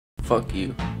fuck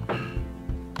you.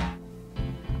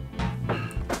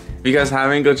 If you guys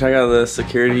haven't, go check out the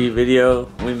security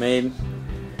video we made.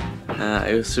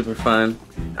 It was super fun.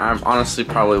 I honestly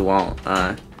probably won't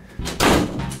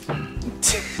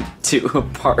do a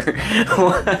part.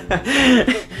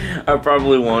 I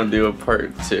probably won't do a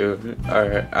part 2,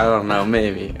 or I don't know,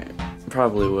 maybe.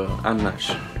 Probably will. I'm not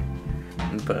sure.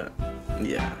 But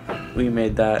yeah, we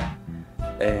made that,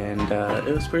 and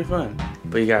it was pretty fun.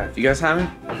 But yeah, if you guys haven't,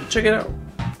 check it out.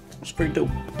 It's pretty dope.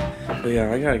 But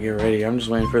yeah, I gotta get ready. I'm just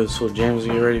waiting for this little James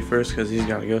to get ready first, because he's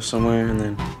gotta go somewhere, and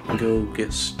then go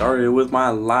get started with my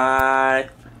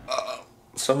life.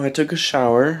 So I took a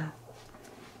shower,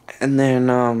 and then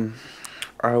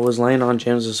I was laying on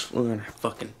James's floor, and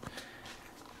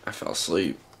I fell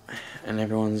asleep, and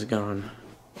everyone's gone.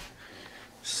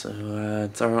 So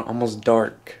it's almost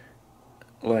dark.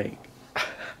 Like,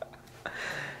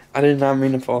 I did not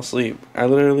mean to fall asleep. I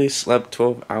literally slept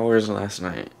 12 hours last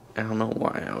night. I don't know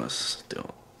why I was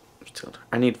still.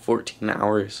 I need 14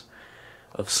 hours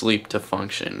of sleep to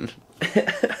function.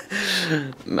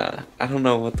 Nah, I don't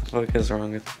know what the fuck is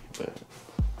wrong with me, but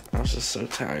I was just so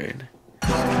tired.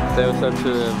 Say what's up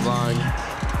to the vlog.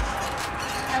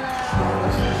 Hello.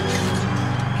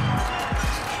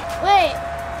 Wait.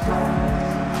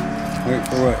 Wait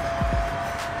for what?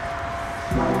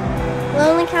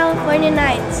 Lonely California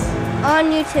Nights on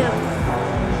YouTube.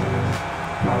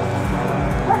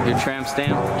 Your tramp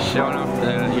stamp, showing off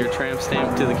your tramp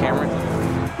stamp to the camera.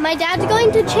 My dad's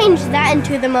going to change that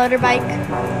into the motorbike.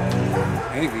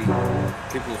 Maybe.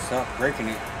 People stop breaking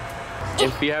it.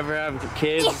 If you ever have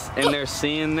kids and they're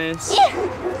seeing this,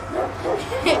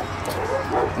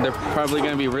 they're probably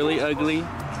gonna be really ugly,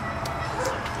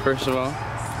 first of all,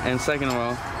 and second of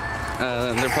all,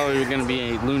 they're probably gonna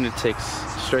be lunatics,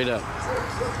 straight up.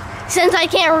 Since I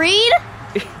can't read?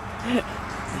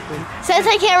 Since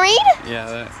I can't read? Yeah,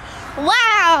 that.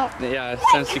 Wow! Yeah,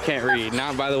 since you can't read.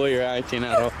 Not by the way you're acting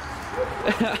at all.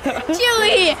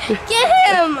 Chewy! Get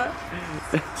him!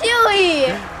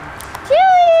 Chewy!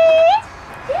 Chewy!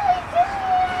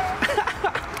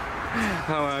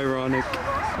 How ironic.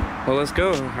 Well, let's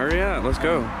go. Hurry up. Let's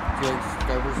go. Do you like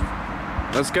Starburst?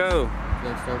 Let's go. Do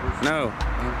you like Starburst? No.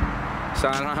 So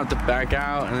I don't have to back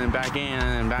out and then back in and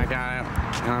then back out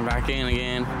and then back in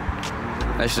again.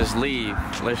 Let's just leave.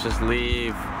 Let's just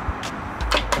leave.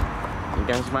 You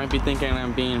guys might be thinking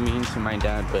I'm being mean to my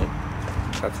dad, but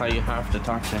that's how you have to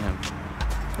talk to him.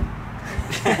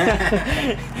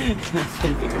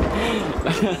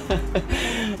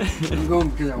 I'm going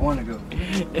because I want to go.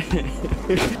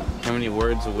 How many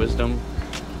words of wisdom?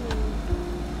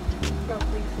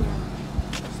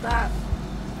 Stop.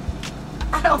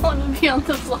 I don't want to be on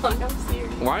the vlog, I'm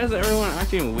serious. Why is everyone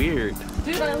acting weird?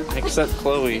 Dude, Except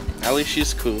Chloe. At least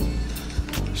she's cool.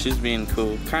 She's being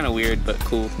cool. Kind of weird, but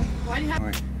cool. Why do you have...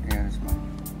 Wait, yeah, that's mine.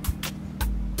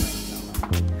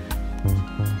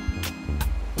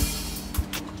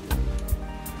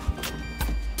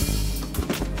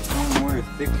 Don't wear a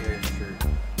thick hair shirt.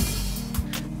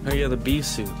 Oh yeah, the bee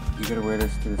suit. You gotta wear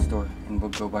this to the store and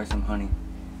we'll go buy some honey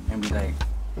and be like,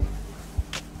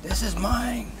 this is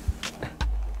mine.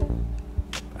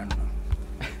 I don't know.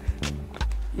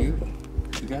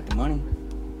 You got the money.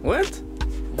 What?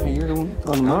 Yeah, you're the one.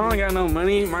 I don't got no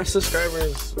money. My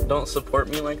subscribers don't support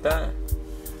me like that.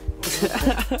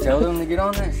 Tell them to get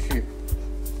on that shit.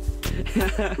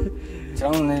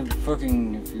 Tell them they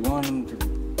fucking, if you want them to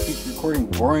keep recording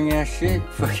boring ass shit,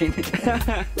 fucking.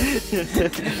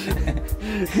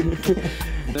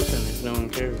 Listen, if no one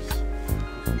cares.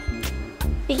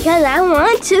 Because I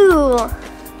want to.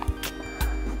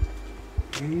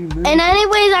 And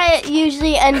anyways, I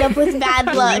usually end up with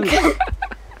bad luck.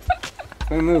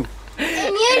 Don't move.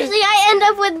 And usually I end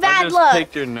up with I bad just luck.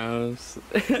 picked your nose.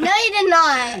 No, you did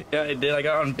not. Yeah, I did. I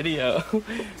got on video.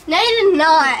 No, you did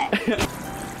not.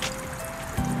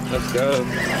 Let's go.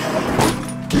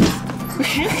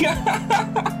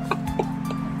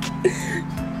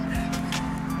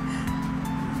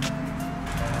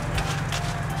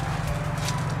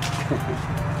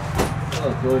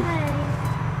 Oh, good.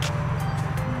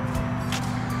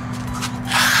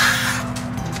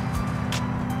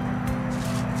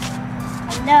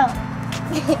 No.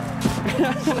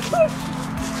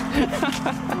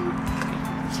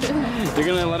 You're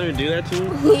gonna let her do that to you?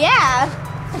 Yeah.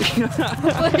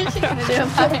 What is she gonna do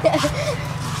about it?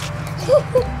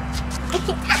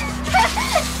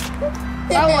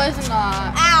 That was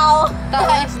not. Ow. That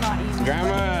was not easy.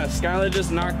 Grandma, Skylar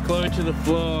just knocked Chloe to the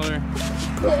floor.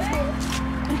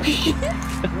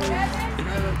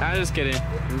 I'm just kidding.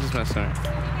 I'm just messing around.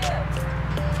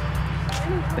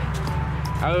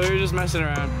 Oh, we were just messing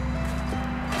around.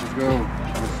 Let's go.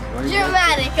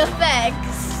 Dramatic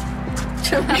effects.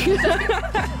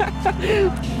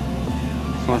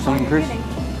 Want something, Chris?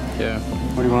 Yeah.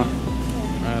 What do you want?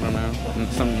 I don't know.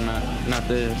 Something not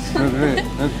this. Look at it.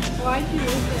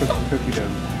 Cookie dough.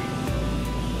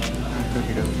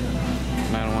 Cookie dough.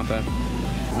 I don't want that.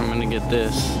 I'm gonna get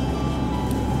this.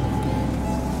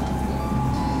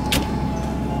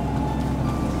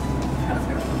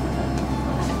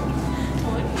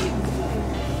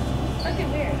 Look at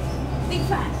where. Think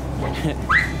fast.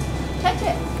 Touch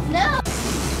it. No.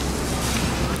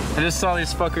 I just saw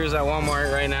these fuckers at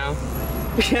Walmart right now.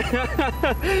 Where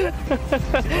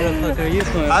the fuck are you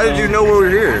from? How did you know we were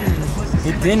here?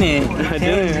 You didn't. I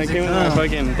didn't. I came with my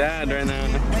fucking dad right now.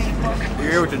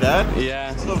 You're here with your dad?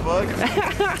 Yeah. What the fuck?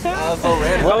 That's so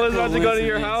random. I was about to go to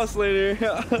your house later.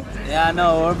 Yeah, I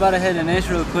know. We're about to hit an inch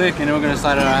real quick and then we're gonna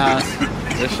slide at our house.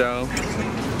 The show.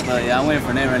 Oh yeah, I'm waiting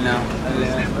for Nate right now.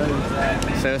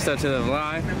 Say what's up to the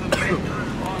vlog.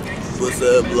 What's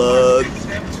up, vlog?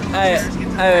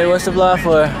 Hey, what's the vlog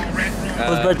for?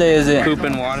 Whose birthday is it? Poop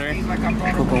and water.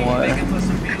 Poop and water.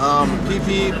 Pee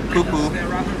pee poo poo.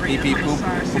 Pee pee poop.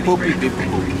 Poo poo pee pee poo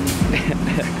poo.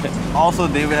 Also,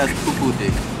 David has poo poo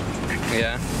dick.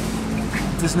 Yeah.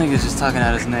 This nigga's just talking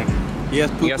out his neck. He has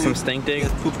poo poo. You got some stink He dick?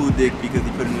 has poo poo dick because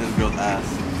he put it in his girl's ass.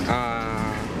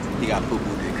 He got poo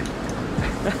poo dick.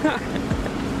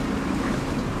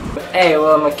 Hey,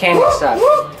 well, mechanic shop.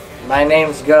 My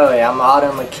name's Goey. I'm an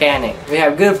auto mechanic. We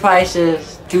have good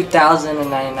prices,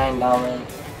 $2,099,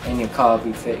 and your car will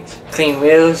be fixed. Clean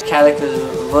wheels, calipers,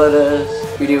 rotors.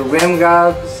 We do rim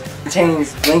jobs,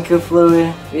 change blinker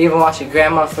fluid. We even wash your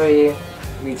grandma for you.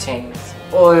 We change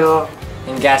oil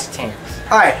and gas tanks.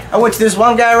 Alright, I went to this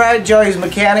one guy, right? Joey's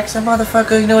mechanic. Some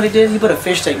motherfucker, you know what he did? He put a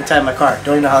fish tank inside my car.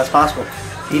 Don't even know how that's possible.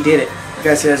 He did it. You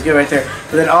guys see that's good right there.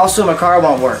 But then also my car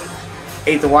won't work.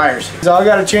 Ate the wires. So I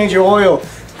gotta change your oil.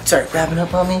 He started grabbing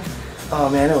up on me. Oh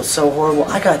man, it was so horrible.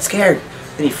 I got scared.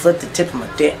 Then he flipped the tip of my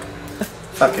dick.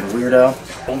 Fucking weirdo.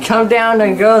 Come down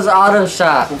to Girls Auto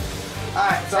Shop.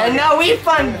 Alright, so And no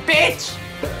refund, bitch!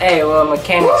 Hey, well,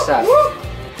 mechanic shop.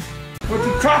 would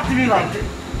you talk to me like this?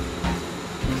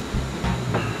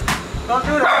 Don't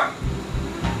do that.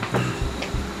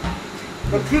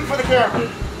 Look cute for the camera.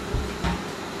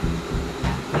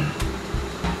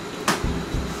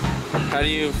 How do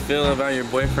you feel about your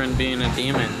boyfriend being a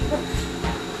demon?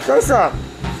 Show some.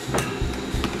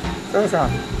 Show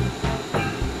some.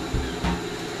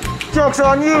 Joke's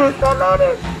on you. It's not on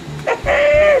it.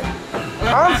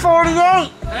 I'm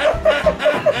 48.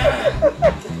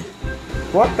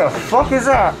 What the fuck is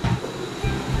that?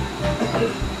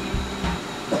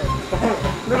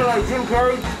 Look like Jim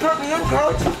Carrey. Just put me in,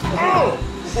 coach. Oh,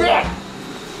 shit.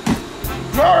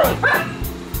 Jerry.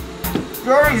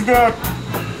 Jerry's dead.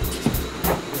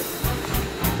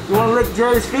 You wanna lick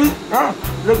Jerry's feet? Huh?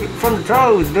 Lick it from the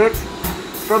toes, bitch.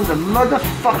 From the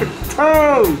motherfucking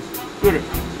toes. Get it.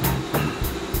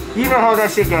 You know how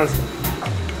that shit goes.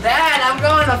 Dad, I'm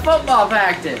going to football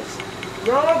practice.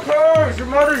 No one cares. Your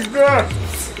mother's dead.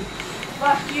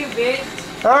 Fuck you, bitch.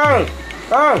 Hey,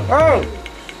 hey, hey.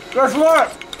 Guess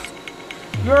what?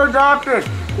 You're adopted.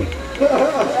 You're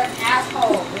an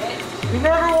asshole, bitch. You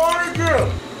never wanted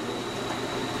to.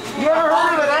 You ever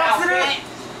heard of an accident?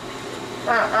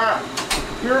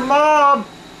 Your mom.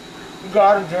 You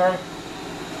got him, Jerry.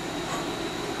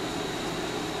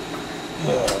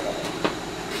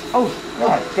 Oh,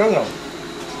 God damn.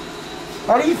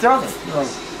 How do you tell this?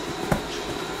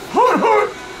 Hood, hood,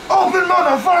 open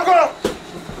motherfucker!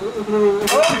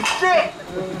 Oh, shit!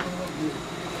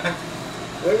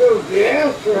 There goes the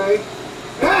ass right.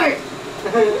 Hey!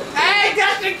 Hey,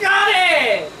 Dustin got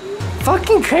it!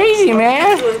 Fucking crazy,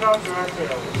 man.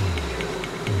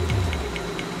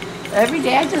 Every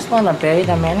day I just want to bury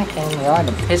the mannequin in the yard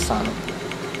and piss on him.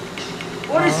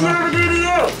 What did she ever do to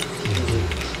you?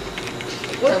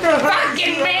 What the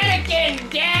Fucking mannequin,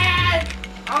 Dad!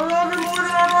 I love her more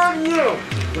than I love you!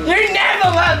 You never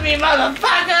loved me,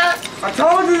 motherfucker! I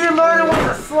told you your mother was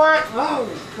a slut!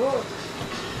 Holy fuck.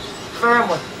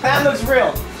 Family. That looks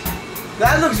real.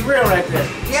 That looks real right there.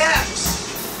 Yeah!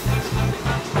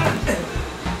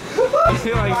 You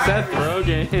feel like Seth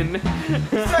Rogen.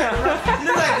 You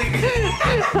look like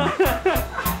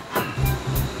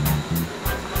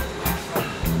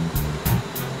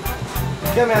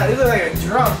Come out, you look like a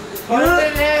drunk. You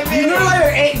look like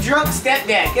an drunk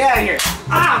stepdad. Get out of here.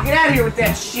 Ah, get out of here with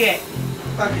that shit.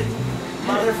 Fucking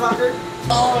motherfucker.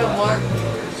 Oh, Mark.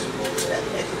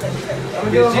 Oh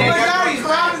my god, he's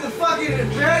robbing the fucking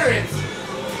veterans.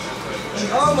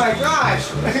 Oh my gosh.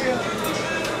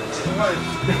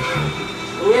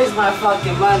 Where's my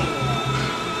fucking money?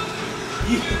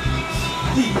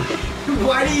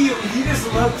 Why do you just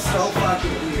look so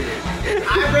fucking weird?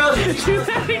 Eyebrows are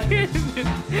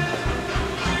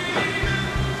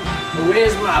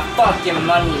Where's my fucking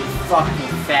money, you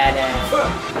fucking fat ass?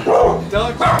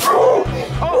 Don't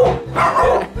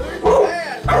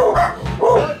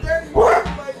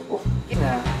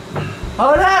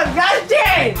Hold up,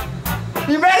 goddamn!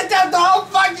 You messed up the whole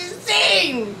fucking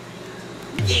scene!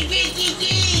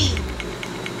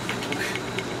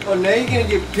 Oh, now you're gonna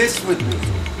get pissed with me.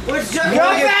 What's You up?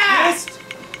 wanna get back! pissed?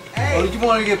 Oh, you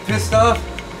wanna get pissed off?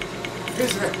 You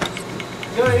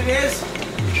know what it is?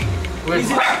 Where's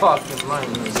my fucking money?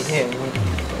 Yeah,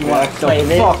 You wanna play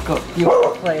this? fuck up. you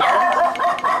wanna play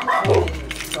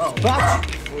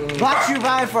Bought you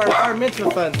by for our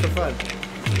mitzvah funds for fun.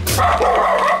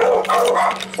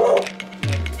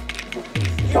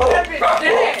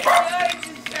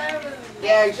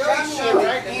 Yeah, shut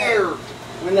right here.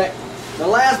 When the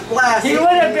last blast. He would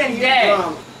have been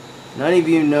dead. None of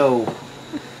you know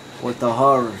what the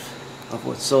horrors of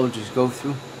what soldiers go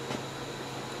through.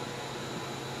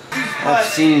 I've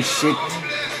seen shit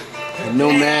that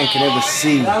no man can ever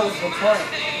see.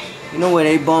 You know what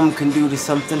A-bomb can do to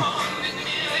something?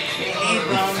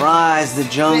 It fries the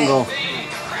jungle.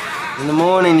 In the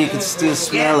morning you can still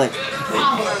smell it.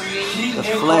 The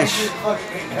flesh.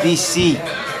 BC.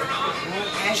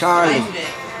 Charlie.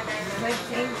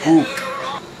 Hoop.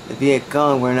 The Viet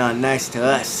Cong were not nice to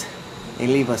us. They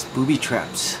leave us booby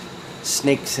traps.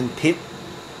 Snakes and pit.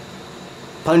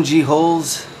 Punji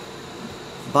holes.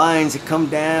 Vines that come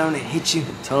down and hit you.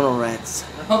 Tunnel rats.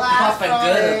 Popping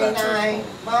good about night,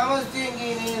 Mama's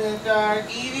singing in the dark,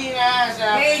 eating ass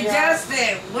out. Hey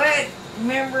Justin, what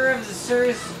member of the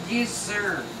service did you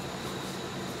serve?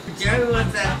 Joey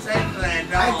wants that safe for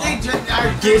that dog. I think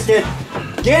just Get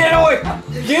it! Get it away!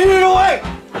 Get it away!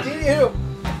 Get it away!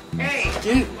 Hey,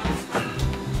 Get it!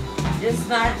 just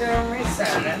knocked over my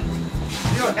soda.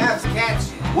 you don't have to catch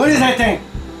it. What is that thing?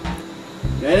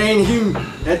 That ain't him.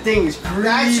 That thing is creepy.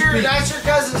 That's your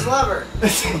cousin's lover.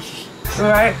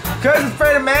 Alright, cousin's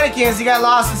afraid of mannequins. He got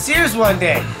lost in Sears one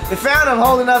day. They found him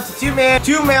holding up to two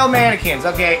male mannequins,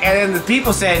 okay? And then the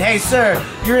people said, hey sir,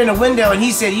 you're in a window. And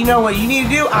he said, you know what you need to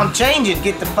do? I'm changing,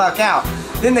 get the fuck out.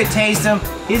 Then they tased him,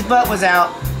 his butt was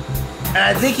out. And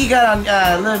I think he got on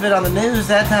a little bit on the news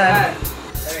that time.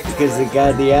 Because they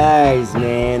got the eyes,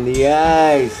 man. The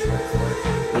eyes.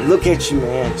 They look at you,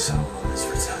 man. It's the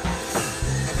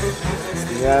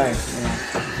eyes, man.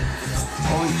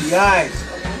 Oh, the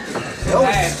eyes. They're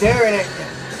always staring at you.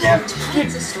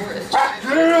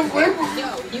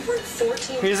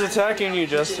 He's attacking you,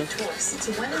 Justin.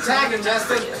 Attack him,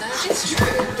 Justin.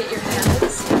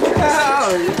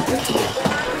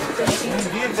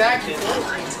 He attacked him.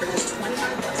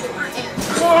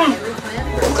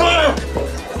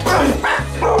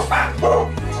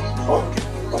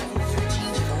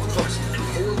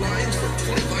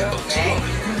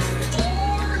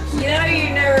 You know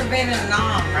you've never been a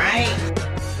nom, right?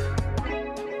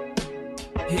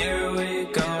 Here we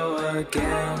go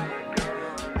again.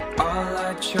 All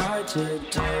I tried to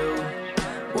do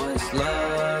was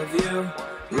love you,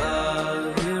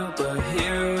 love you.